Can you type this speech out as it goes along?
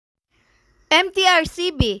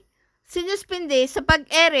Mtrcb, sinuspende sa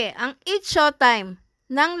pag-ere ang It's Showtime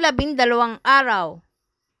ng 12 araw.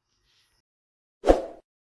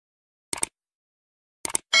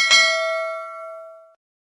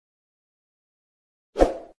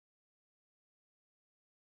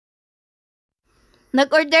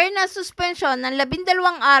 Nag-order na suspensyon ng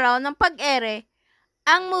 12 araw ng pag-ere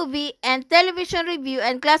ang Movie and Television Review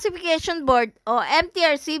and Classification Board o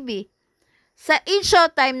Mtrcb sa It's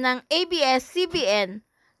Showtime ng ABS-CBN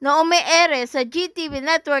na ume-ere sa GTV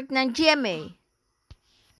network ng GMA.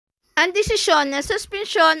 Ang desisyon na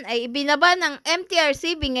suspensyon ay ibinaba ng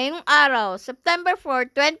Mtrcb ngayong araw, September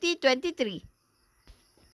 4, 2023.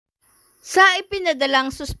 Sa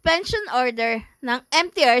ipinadalang suspension order ng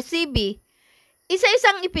Mtrcb,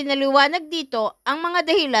 isa-isang ipinaliwanag dito ang mga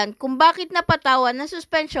dahilan kung bakit napatawan ng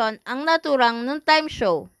suspension ang naturang noontime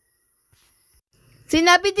show.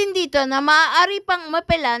 Sinabi din dito na maaari pang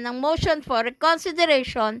umapela ng motion for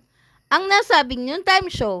reconsideration ang nasabing noontime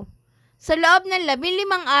show sa loob ng 15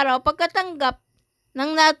 araw pagkatanggap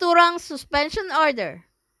ng naturang suspension order.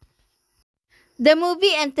 The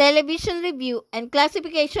Movie and Television Review and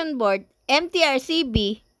Classification Board,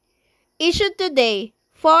 Mtrcb, issued today,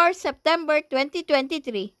 4 September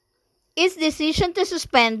 2023, its decision to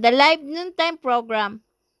suspend the live noontime program,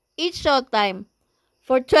 It's Showtime,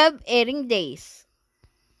 for 12 airing days.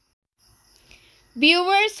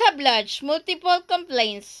 Viewers have lodged multiple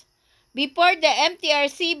complaints before the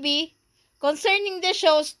Mtrcb concerning the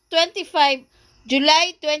show's 25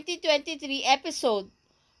 July 2023 episode,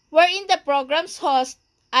 wherein the program's host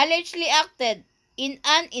allegedly acted in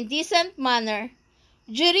an indecent manner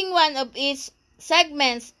during one of its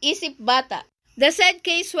segments, Isip Bata. The said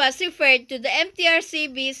case was referred to the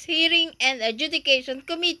Mtrcb's Hearing and Adjudication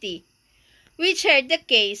Committee, which heard the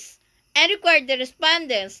case and required the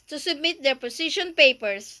respondents to submit their position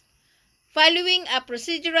papers following a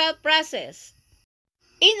procedural process.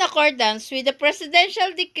 In accordance with the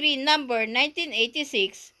Presidential Decree No.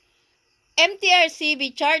 1986,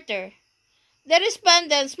 Mtrcb Charter, the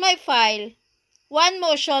respondents may file one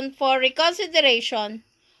motion for reconsideration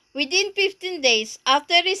within 15 days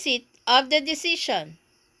after receipt of the decision.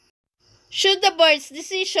 Should the board's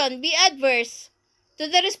decision be adverse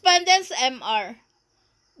to the respondents' MR,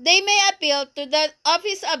 they may appeal to the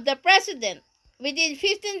Office of the President within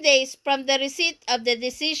 15 days from the receipt of the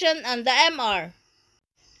decision on the MR.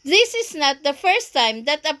 This is not the first time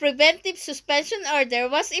that a preventive suspension order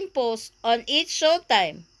was imposed on It's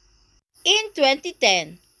Showtime. In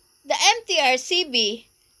 2010, the Mtrcb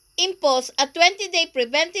imposed a 20-day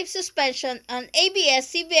preventive suspension on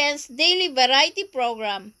ABS-CBN's daily variety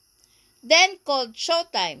program, then called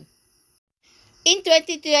Showtime. In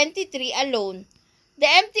 2023 alone, the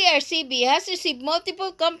Mtrcb has received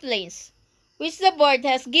multiple complaints, which the board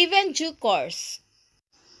has given due course.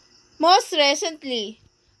 Most recently,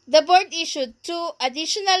 the board issued 2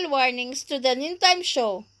 additional warnings to the noontime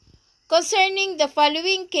show concerning the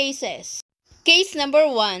following cases. Case number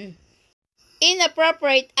 1.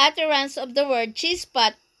 Inappropriate utterance of the word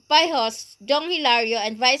chispat by hosts Jong Hilario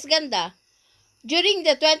and Vice Ganda during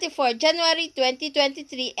the 24 January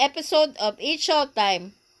 2023 episode of It's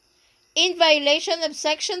Showtime, in violation of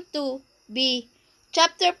Section 2B,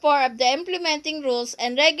 Chapter 4 of the Implementing Rules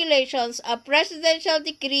and Regulations of Presidential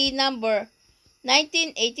Decree No.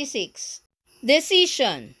 1986.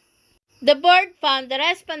 Decision. The board found the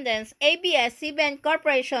respondents ABS-CBN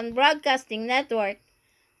Corporation Broadcasting Network,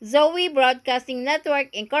 Zoe Broadcasting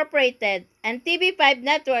Network Incorporated, and TV5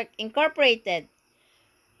 Network Incorporated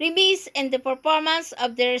remiss in the performance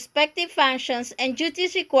of their respective functions and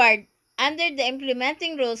duties required under the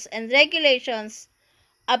Implementing Rules and Regulations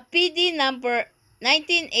of PD No.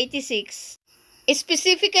 1986,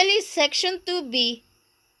 specifically Section 2B,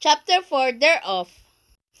 Chapter 4 thereof,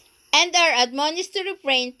 and are admonished to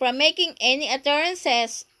refrain from making any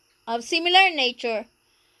utterances of similar nature,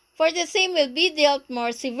 for the same will be dealt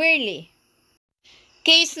more severely.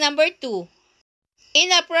 Case number 2.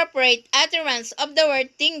 Inappropriate utterance of the word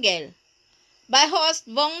tingle by host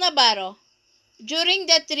Bong Navarro during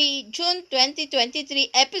the 3 June 2023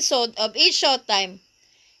 episode of It's Showtime,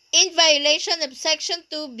 in violation of Section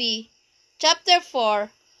 2B, Chapter 4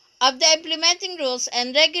 of the Implementing Rules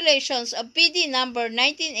and Regulations of PD No.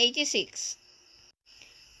 1986.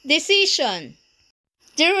 Decision.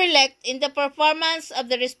 Derelict in the performance of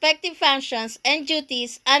the respective functions and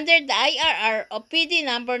duties under the IRR of PD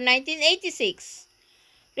No. 1986.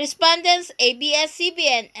 Respondents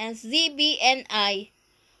ABS-CBN and ZBNI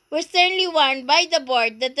were sternly warned by the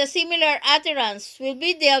board that the similar utterance will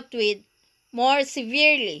be dealt with more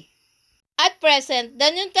severely. At present,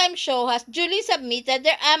 the noontime show has duly submitted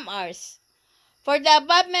their MRs. for the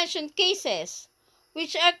above-mentioned cases,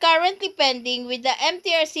 which are currently pending with the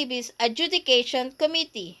Mtrcb's Adjudication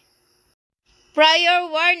Committee. Prior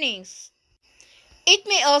warnings. It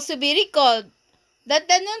may also be recalled that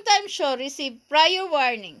the noontime show received prior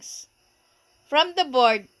warnings from the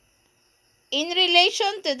board in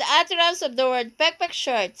relation to the utterance of the word "pekpek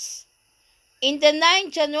shorts" in the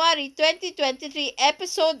 9 January 2023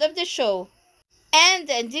 episode of the show, and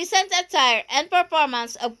the indecent attire and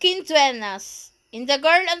performance of quinzuenas in the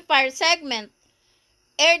Girl on Fire segment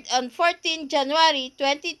aired on 14 January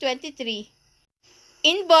 2023.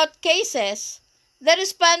 In both cases, the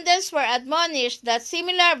respondents were admonished that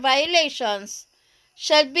similar violations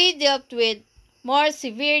shall be dealt with more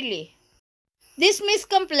severely. Dismiss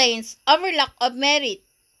complaints over lack of merit.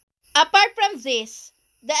 Apart from this,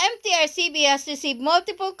 the Mtrcb has received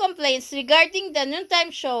multiple complaints regarding the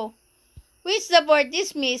noontime show, which the board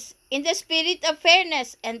dismissed in the spirit of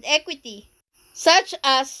fairness and equity, such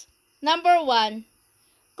as number 1,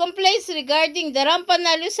 complaints regarding the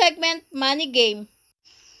Rampanalo segment money game,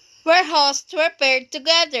 where hosts were paired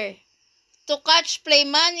together to catch play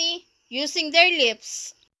money using their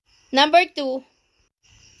lips. Number 2,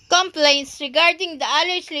 complaints regarding the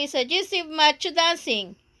allegedly suggestive macho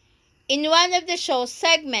dancing in one of the show's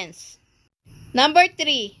segments. Number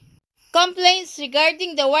 3, complaints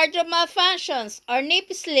regarding the wardrobe malfunctions or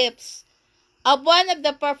nip slips of one of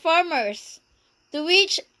the performers, to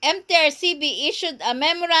which Mtrcb issued a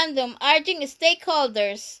memorandum urging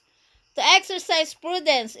stakeholders to exercise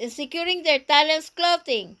prudence in securing their talents'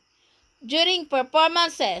 clothing during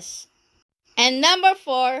performances. And number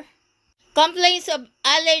 4, complaints of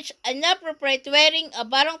alleged inappropriate wearing of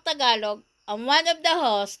barong Tagalog on one of the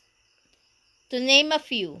hosts, to name a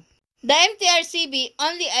few. The Mtrcb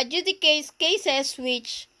only adjudicates cases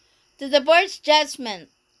which, to the board's judgment,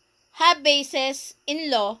 have basis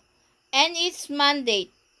in law and its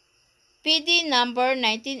mandate, PD number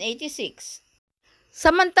 1986.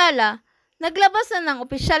 Samantala, naglabas na ng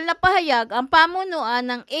opisyal na pahayag ang pamunuan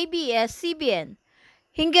ng ABS-CBN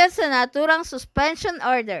hinggil sa naturang suspension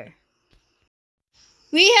order.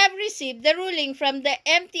 We have received the ruling from the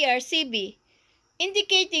Mtrcb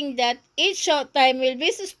indicating that each Showtime will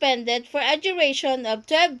be suspended for a duration of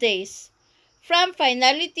 12 days from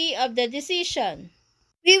finality of the decision.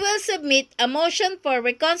 We will submit a motion for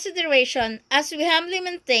reconsideration as we humbly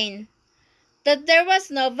maintain that there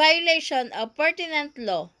was no violation of pertinent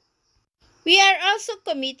law. We are also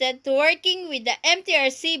committed to working with the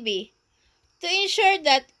Mtrcb to ensure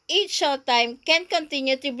that each Showtime can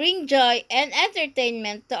continue to bring joy and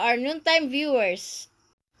entertainment to our noontime viewers.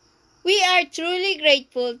 We are truly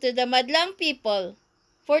grateful to the Madlang people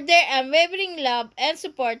for their unwavering love and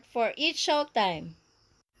support for each Showtime.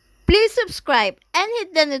 Please subscribe and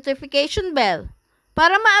hit the notification bell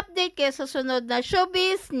para ma-update kayo sa sunod na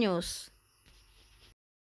showbiz news.